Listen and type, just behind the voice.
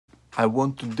I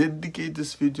want to dedicate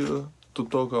this video to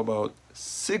talk about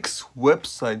 6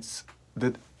 websites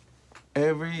that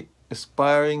every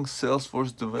aspiring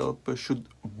Salesforce developer should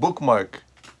bookmark.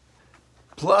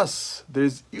 Plus,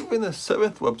 there's even a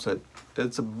 7th website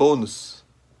that's a bonus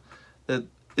that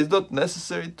is not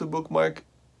necessary to bookmark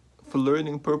for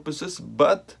learning purposes,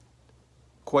 but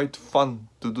quite fun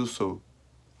to do so.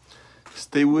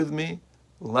 Stay with me,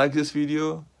 like this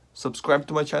video, subscribe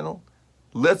to my channel.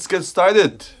 Let's get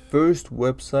started! First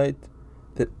website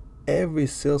that every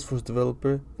Salesforce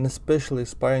developer, and especially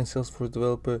aspiring Salesforce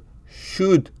developer,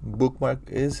 should bookmark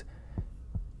is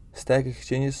Stack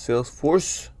Exchange's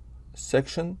Salesforce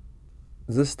section.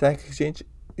 This Stack Exchange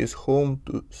is home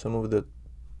to some of the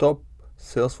top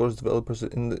Salesforce developers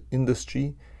in the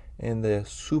industry, and they're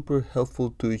super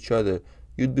helpful to each other.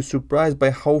 You'd be surprised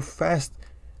by how fast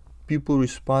people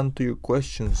respond to your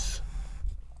questions.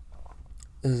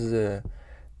 This is a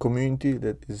community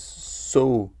that is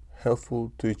so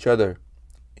helpful to each other.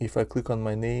 If I click on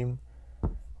my name,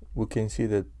 we can see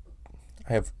that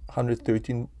I have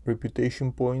 113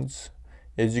 reputation points.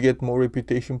 As you get more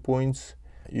reputation points,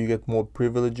 you get more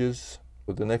privileges.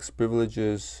 But the next privilege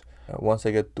is once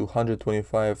I get to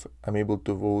 125, I'm able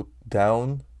to vote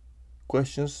down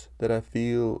questions that I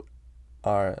feel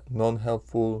are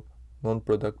non-helpful,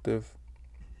 non-productive.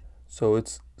 So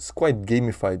it's quite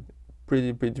gamified,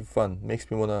 pretty fun. Makes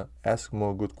me want to ask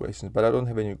more good questions, but I don't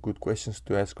have any good questions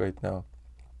to ask right now.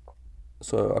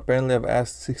 So apparently I've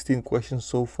asked 16 questions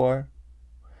so far.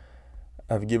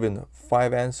 I've given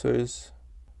 5 answers.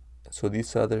 So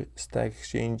these are other Stack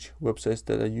Exchange websites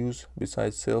that I use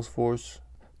besides Salesforce.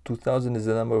 2000 is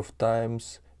the number of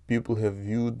times people have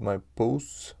viewed my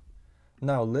posts.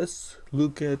 Now let's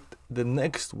look at the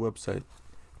next website,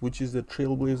 which is the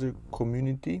Trailblazer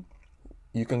Community.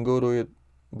 You can go to it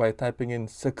by typing in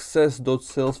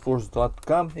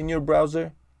success.salesforce.com in your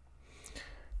browser.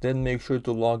 Then make sure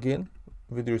to log in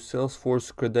with your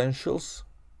Salesforce credentials.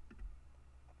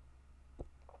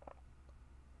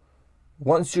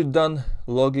 Once you're done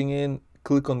logging in,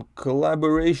 click on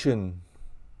Collaboration.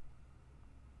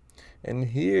 And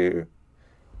here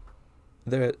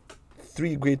there are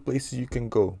 3 great places you can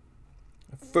go.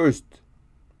 First,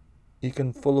 you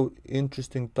can follow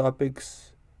interesting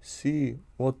topics, see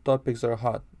what topics are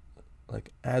hot,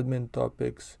 like admin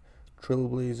topics,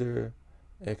 Trailblazer,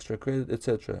 extra credit,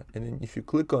 etc. And then if you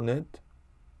click on it,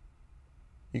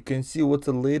 you can see what's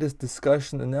the latest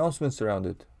discussion announcements around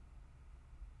it.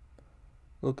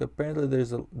 Look, apparently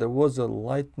there was a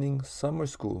Lightning summer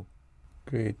school.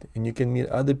 Great. And you can meet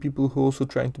other people who are also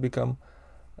trying to become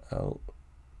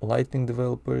Lightning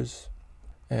developers.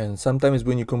 And sometimes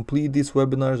when you complete these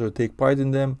webinars or take part in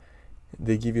them,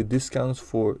 they give you discounts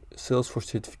for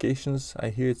Salesforce certifications. I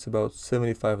hear it's about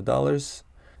 $75.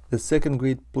 The second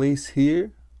great place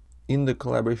here in the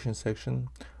collaboration section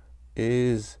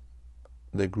is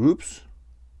the groups.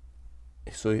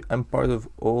 So I'm part of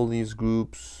all these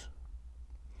groups.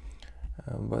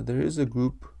 But there is a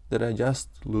group that I just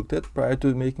looked at prior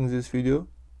to making this video,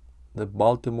 the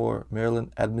Baltimore,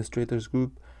 Maryland Administrators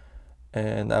Group,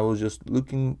 and I was just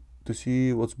looking to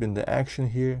see what's been the action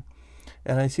here,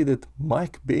 and I see that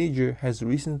Mike Bajer has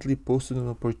recently posted an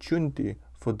opportunity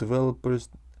for developers,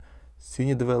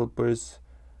 senior developers.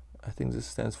 I think this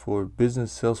stands for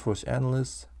Business Salesforce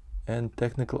Analysts and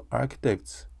Technical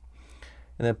Architects,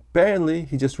 and apparently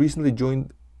he just recently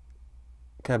joined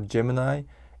Capgemini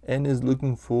and is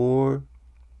looking for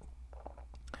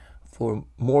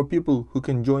more people who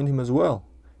can join him as well.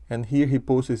 And here he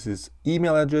posts his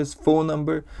email address, phone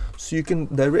number, so you can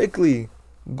directly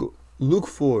go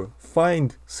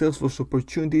find Salesforce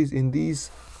opportunities in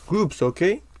these groups,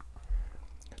 okay?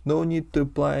 No need to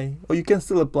apply, or you can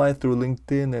still apply through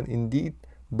LinkedIn and Indeed,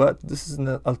 but this is an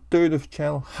alternative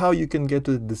channel how you can get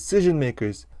to the decision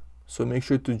makers. So make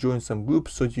sure to join some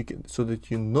groups so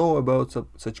that you know about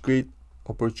such great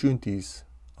opportunities.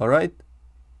 All right.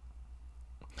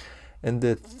 And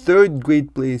the third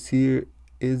great place here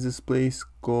is this place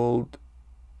called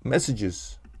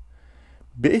Messages.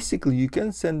 Basically, you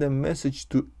can send a message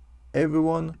to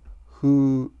everyone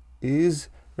who is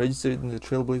registered in the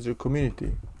Trailblazer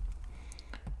community.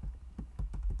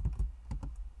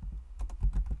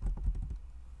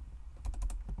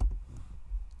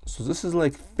 So this is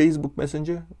like Facebook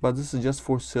Messenger, but this is just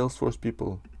for Salesforce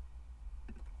people.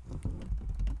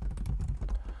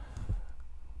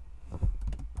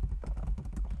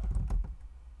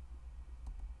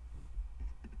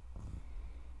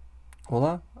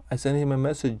 Voila, I sent him a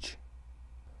message.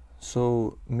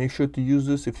 So make sure to use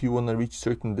this if you want to reach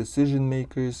certain decision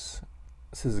makers.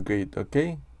 This is great,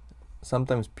 okay?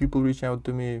 Sometimes people reach out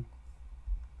to me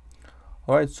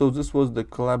Alright, so this was the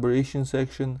collaboration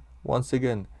section. Once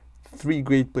again, 3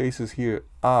 great places here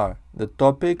are the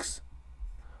topics.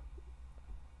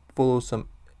 Follow some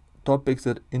topics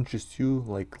that interest you,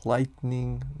 like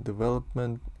lightning,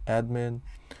 development, admin.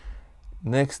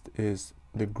 Next is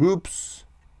the groups.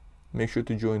 Make sure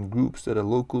to join groups that are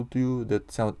local to you,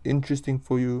 that sound interesting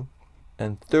for you.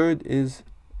 And third is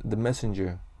the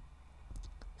messenger.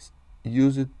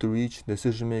 Use it to reach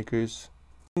decision makers.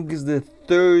 I think is the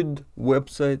third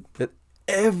website that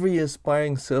every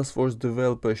aspiring Salesforce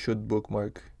developer should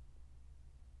bookmark.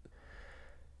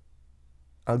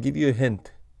 I'll give you a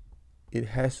hint. It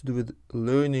has to do with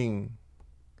learning.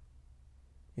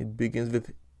 It begins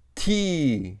with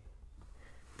T.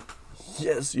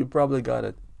 Yes, you probably got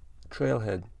it.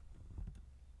 Trailhead.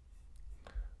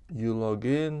 You log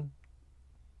in.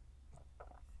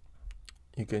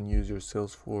 You can use your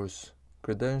Salesforce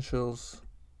credentials.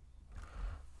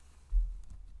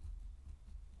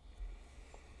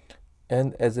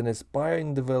 And as an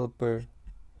aspiring developer,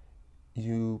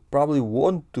 you probably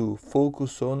want to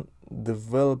focus on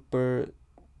developer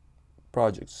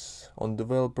projects, on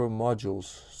developer modules.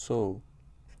 So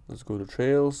let's go to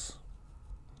Trails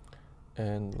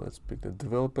and let's pick the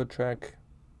developer track.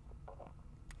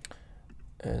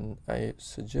 And I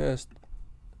suggest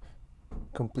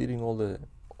completing all the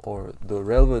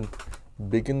relevant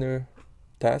beginner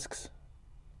tasks,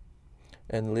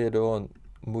 and later on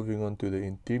moving on to the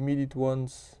intermediate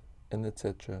ones, and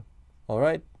etc.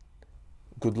 Alright,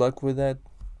 good luck with that.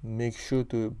 Make sure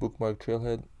to bookmark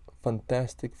Trailhead.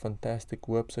 Fantastic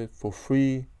website for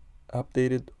free,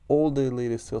 updated. All the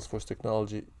latest Salesforce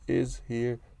technology is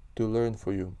here to learn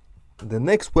for you. The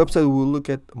next website we'll look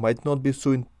at might not be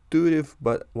so intuitive,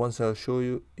 but once I'll show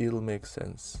you, it'll make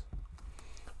sense.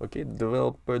 Okay,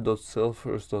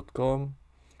 developer.salesforce.com.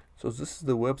 So this is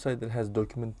the website that has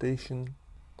documentation.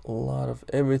 A lot of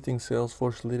everything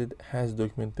Salesforce related has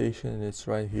documentation, and it's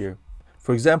right here.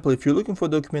 For example, if you're looking for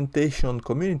documentation on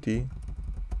community,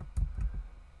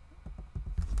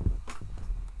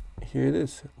 here it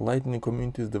is, Lightning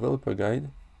Community's developer guide.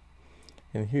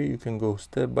 And here you can go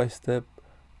step by step.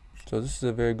 So this is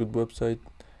a very good website.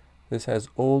 This has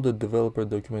all the developer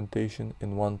documentation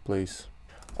in one place.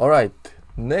 All right,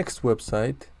 next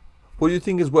website. What do you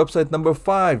think is website number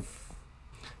 5?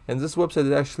 And this website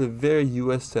is actually very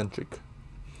US centric.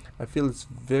 I feel it's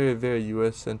very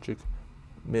US centric,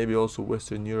 maybe also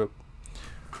Western Europe.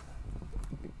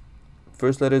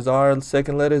 First letter is R,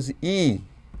 second letter is E.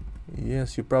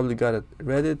 Yes, you probably got it.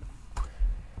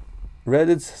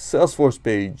 Reddit's Salesforce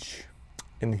page.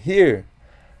 And here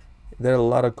there are a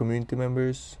lot of community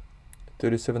members.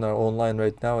 37 are online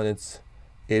right now, and it's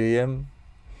 8 AM.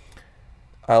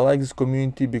 I like this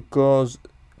community because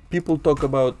people talk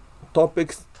about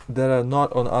topics that are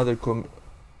not on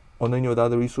any of the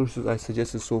other resources I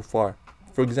suggested so far.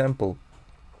 For example,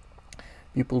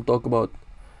 people talk about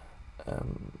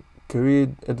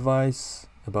career advice,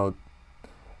 about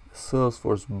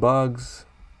Salesforce bugs.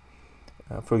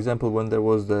 For example, when there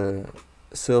was the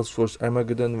Salesforce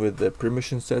Armageddon with the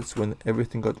permission sets, when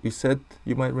everything got reset,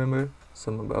 you might remember,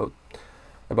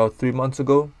 about 3 months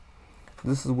ago.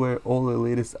 This is where all the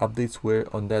latest updates were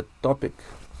on that topic.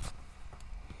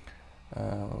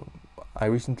 I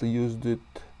recently used it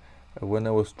when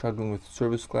I was struggling with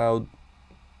Service Cloud.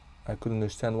 I couldn't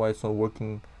understand why it's not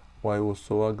working, why it was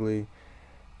so ugly,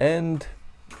 and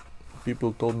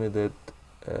people told me that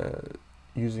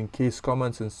using case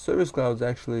comments in Service Cloud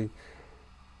actually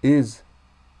is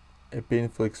a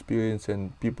painful experience,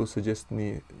 and people suggest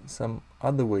me some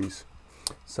other ways,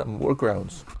 some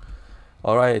workarounds.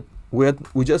 All right,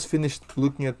 we just finished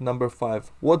looking at number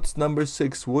 5. What's number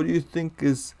 6? What do you think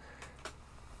is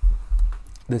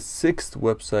the 6th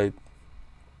website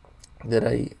that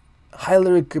I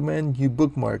highly recommend you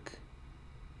bookmark?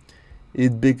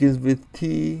 It begins with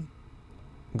T,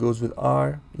 goes with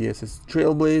R. Yes, it's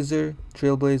Trailblazer.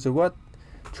 Trailblazer what?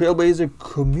 Trailblazer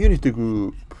Community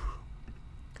Group.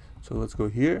 So let's go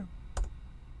here.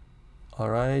 All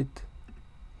right.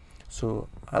 So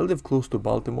I live close to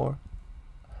Baltimore.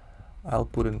 I'll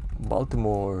put in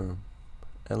Baltimore,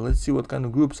 and let's see what kind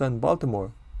of groups are in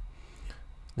Baltimore.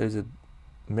 There's a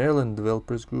Maryland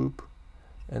Developers Group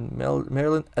and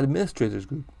Maryland Administrators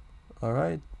Group. All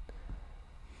right.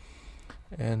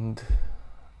 And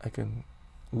I can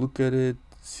look at it,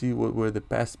 see what were the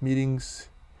past meetings,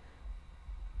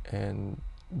 and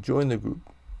join the group.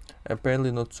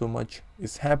 Apparently not so much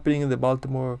is happening in the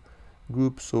Baltimore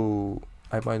group, so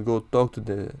I might go talk to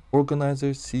the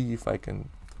organizers, see if I can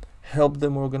help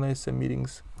them organize some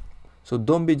meetings. So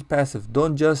don't be passive.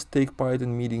 Don't just take part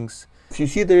in meetings. If you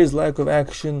see there is lack of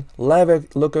action, lack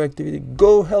of activity,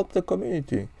 go help the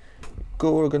community.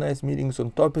 Go organize meetings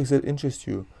on topics that interest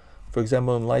you. For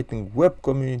example, on Lightning Web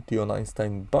Community, on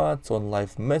Einstein Bots, on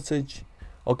Live Message.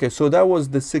 Okay, so that was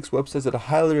the 6 websites that I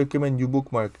highly recommend you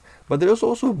bookmark. But there's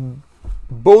also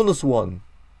bonus one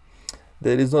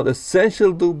that is not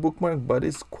essential to bookmark, but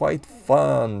it's quite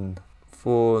fun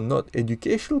for not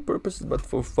educational purposes, but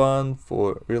for fun,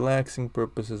 for relaxing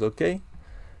purposes. Okay,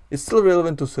 it's still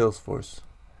relevant to Salesforce.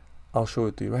 I'll show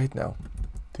it to you right now.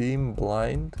 Team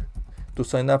Blind. To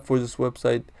sign up for this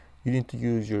website, you need to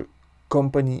use your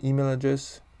company email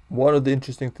address. One of the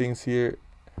interesting things here,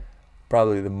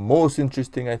 probably the most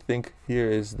interesting I think here,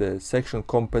 is the section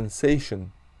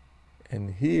compensation.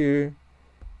 And here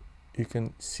you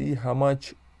can see how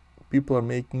much people are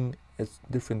making at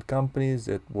different companies,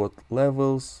 at what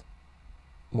levels,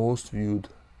 most viewed.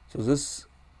 So this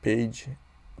page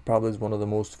probably is one of the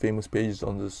most famous pages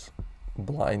on this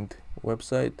Blind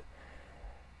website.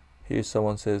 Here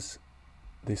someone says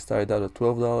they started out at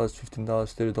 $12,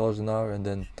 $15, $30 an hour, and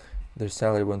then their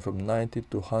salary went from 90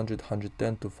 to 100,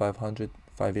 110 to 500,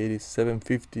 580,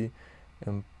 750,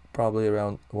 and probably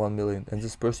around 1 million. And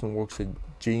this person works at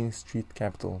Jane Street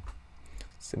Capital.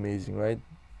 It's amazing, right?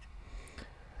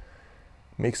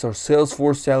 Makes our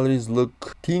Salesforce salaries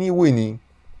look teeny weeny,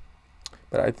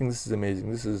 but I think this is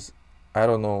amazing. This is, I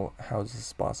don't know how this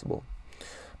is possible,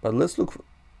 but let's look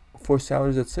for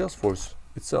salaries at Salesforce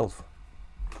itself.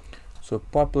 So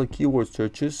popular keyword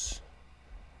searches,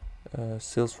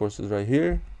 Salesforce is right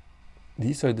here.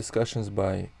 These are discussions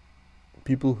by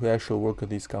people who actually work at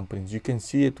these companies. You can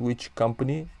see at which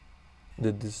company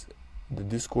that the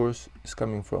discourse is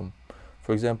coming from.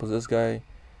 For example, this guy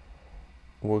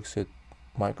works at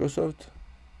Microsoft.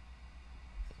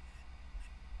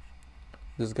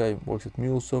 This guy works at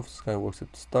MuleSoft. This guy works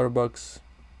at Starbucks,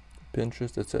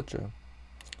 Pinterest, etc.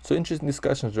 So interesting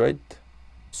discussions, right?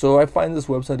 So I find this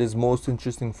website is most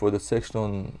interesting for the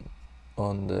section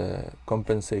on the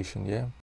compensation, yeah.